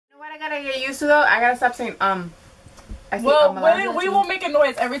gotta get used to though. I gotta stop saying I say, well, we won't make a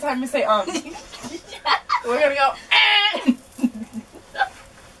noise every time you say We're gonna go.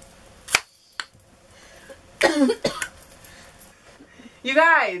 You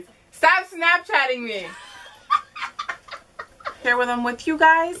guys, stop Snapchatting me. Here with them with you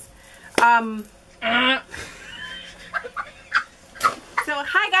guys. So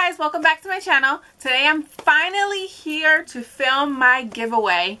hi guys, welcome back to my channel. Today I'm finally here to film my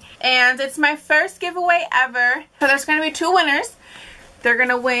giveaway, and it's my first giveaway ever. So there's going to be two winners. They're going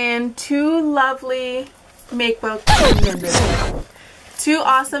to win two lovely makeup, two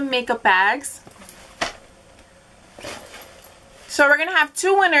awesome makeup bags. So we're going to have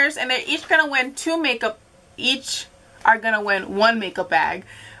two winners, and they're each going to win two makeup. Each are going to win one makeup bag,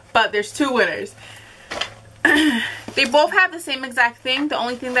 but there's two winners. They both have the same exact thing. The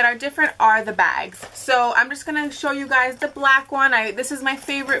only thing that are different are the bags. So I'm just going to show you guys the black one. This is my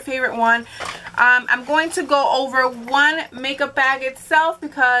favorite one. I'm going to go over one makeup bag itself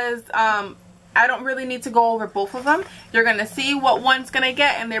because I don't really need to go over both of them. You're going to see what one's going to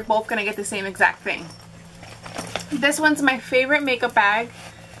get, and they're both going to get the same exact thing. This one's my favorite makeup bag.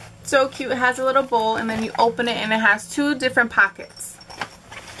 So cute. It has a little bowl, and then you open it and it has two different pockets.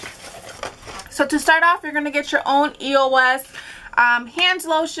 So to start off, you're going to get your own EOS hand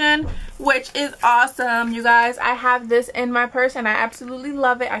lotion, which is awesome, you guys. I have this in my purse and I absolutely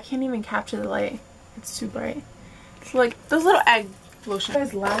love it. I can't even capture the light. It's too bright. It's like those little egg lotion. What are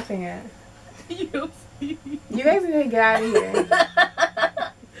you guys laughing at? You guys need to get out of here.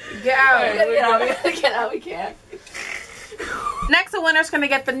 Get out. Get out. We can't. Next, the winner's going to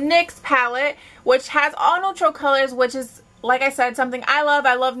get the NYX palette, which has all neutral colors, which is, like I said, something I love.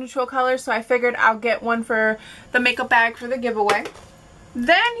 I love neutral colors, so I figured I'll get one for the makeup bag for the giveaway.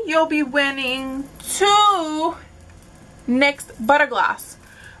 Then you'll be winning two NYX Butter Gloss.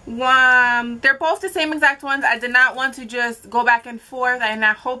 They're both the same exact ones. I did not want to just go back and forth, and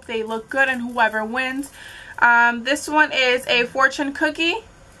I hope they look good and whoever wins. This one is a Fortune Cookie,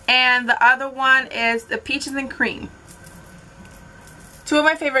 and the other one is the Peaches and Cream. Two of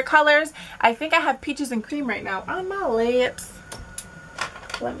my favorite colors. I think I have Peaches and Cream right now on my lips.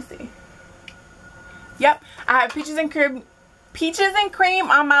 Let me see. Yep, I have Peaches and Cream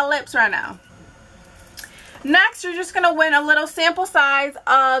on my lips right now. Next, you're just gonna win a little sample size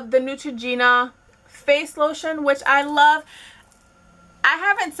of the Neutrogena face lotion, which I love. I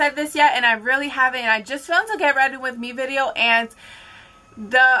haven't said this yet, and I really haven't. And I just filmed a Get Ready With Me video, and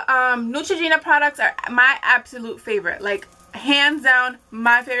the Neutrogena products are my absolute favorite. Like, hands down,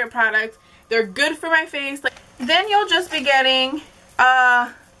 my favorite product. They're good for my face. Then you'll just be getting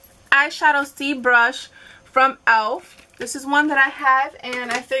eyeshadow seed brush from e.l.f. This is one that I have,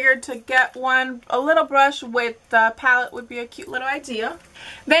 and I figured to get a little brush with the palette would be a cute little idea.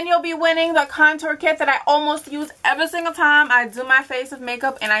 Then you'll be winning the contour kit that I almost use every single time I do my face with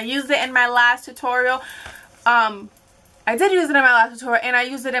makeup, and I used it in my last tutorial. I did use it in my last tutorial, and I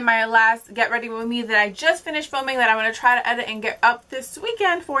used it in my last Get Ready With Me that I just finished filming that I'm going to try to edit and get up this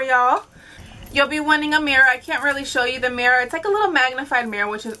weekend for y'all. You'll be winning a mirror. I can't really show you the mirror. It's like a little magnified mirror,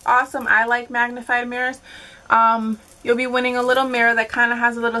 which is awesome. I like magnified mirrors. You'll be winning a little mirror that kind of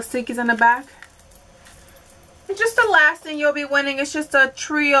has a little stickies in the back. And just the last thing you'll be winning is just a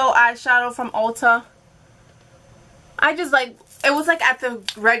trio eyeshadow from Ulta. I just like, it was like at the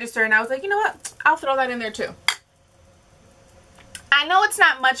register, and I was like, you know what? I'll throw that in there too. I know it's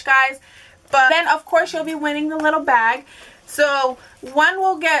not much, guys, but then of course you'll be winning the little bag. So one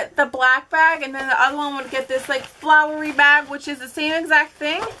will get the black bag, and then the other one would get this like flowery bag, which is the same exact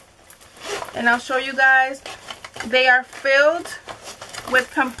thing. And I'll show you guys. They are filled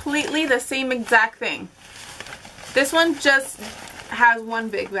with completely the same exact thing. This one just has one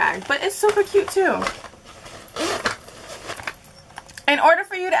big bag, but it's super cute too. In order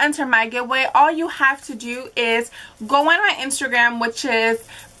for you to enter my giveaway, all you have to do is go on my Instagram, which is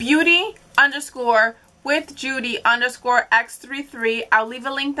beauty_with_Judy_x33. I'll leave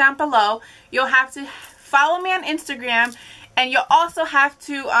a link down below. You'll have to follow me on Instagram, and you'll also have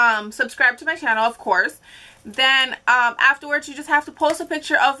to subscribe to my channel, of course. Then afterwards, you just have to post a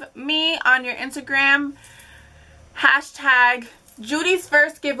picture of me on your Instagram, hashtag Judy's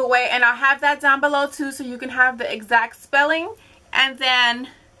first giveaway, and I'll have that down below too, so you can have the exact spelling. And then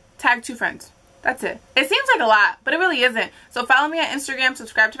tag two friends. That's it. It seems like a lot, but it really isn't. So follow me on Instagram,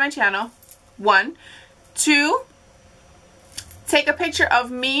 subscribe to my channel. 1. 2. Take a picture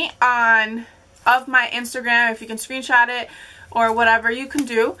of me of my Instagram, if you can screenshot it or whatever you can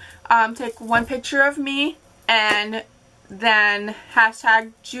do. Take one picture of me, and then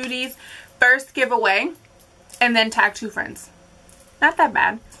hashtag Judy's first giveaway, and then tag two friends. Not that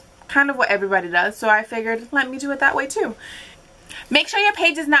bad. kind of what everybody does, so I figured let me do it that way too. Make sure your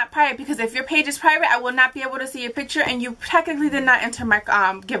page is not private, because if your page is private, I will not be able to see your picture and you technically did not enter my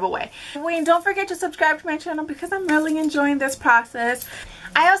giveaway. Wait, don't forget to subscribe to my channel because I'm really enjoying this process.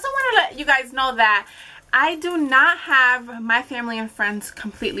 I also want to let you guys know that I do not have my family and friends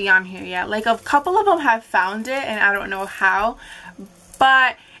completely on here yet. Like, a couple of them have found it and I don't know how,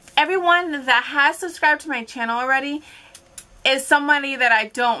 but everyone that has subscribed to my channel already is somebody that I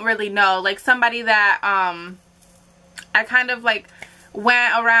don't really know. Like, somebody that I kind of like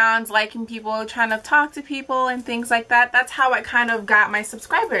went around liking people, trying to talk to people and things like that. That's how I kind of got my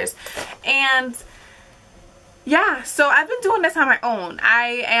subscribers. And yeah, so I've been doing this on my own.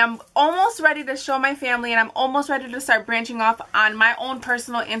 I am almost ready to show my family, and I'm almost ready to start branching off on my own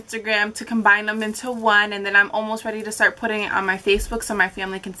personal Instagram to combine them into one, and then I'm almost ready to start putting it on my Facebook so my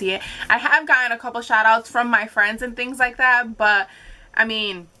family can see it. I have gotten a couple shout outs from my friends and things like that, but I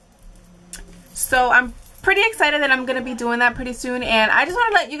mean, so I'm pretty excited that I'm gonna be doing that pretty soon, and I just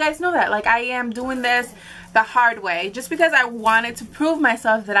want to let you guys know that, like, I am doing this the hard way just because I wanted to prove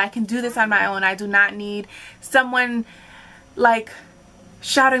myself that I can do this on my own. I do not need someone like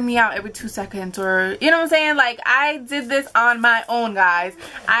shouting me out every 2 seconds, or you know what I'm saying. Like, I did this on my own, guys.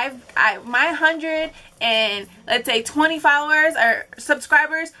 My 100 and let's say 20 followers or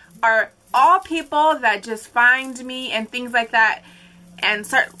subscribers are all people that just find me and things like that and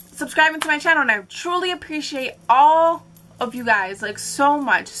start subscribing to my channel, and I truly appreciate all of you guys, like, so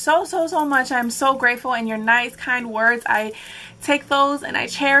much, so much. I'm so grateful, and your nice, kind words, I take those and I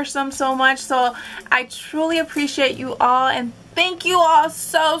cherish them so much. So I truly appreciate you all, and thank you all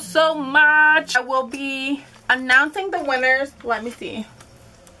so much. I will be announcing the winners. Let me see.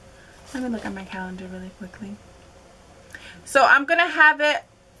 Let me look at my calendar really quickly. So I'm gonna have it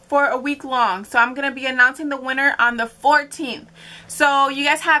for a week long. So I'm going to be announcing the winner on the 14th. So you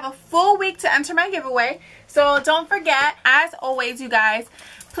guys have a full week to enter my giveaway. So don't forget, as always, you guys,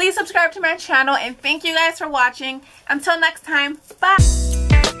 please subscribe to my channel, and thank you guys for watching. Until next time, bye!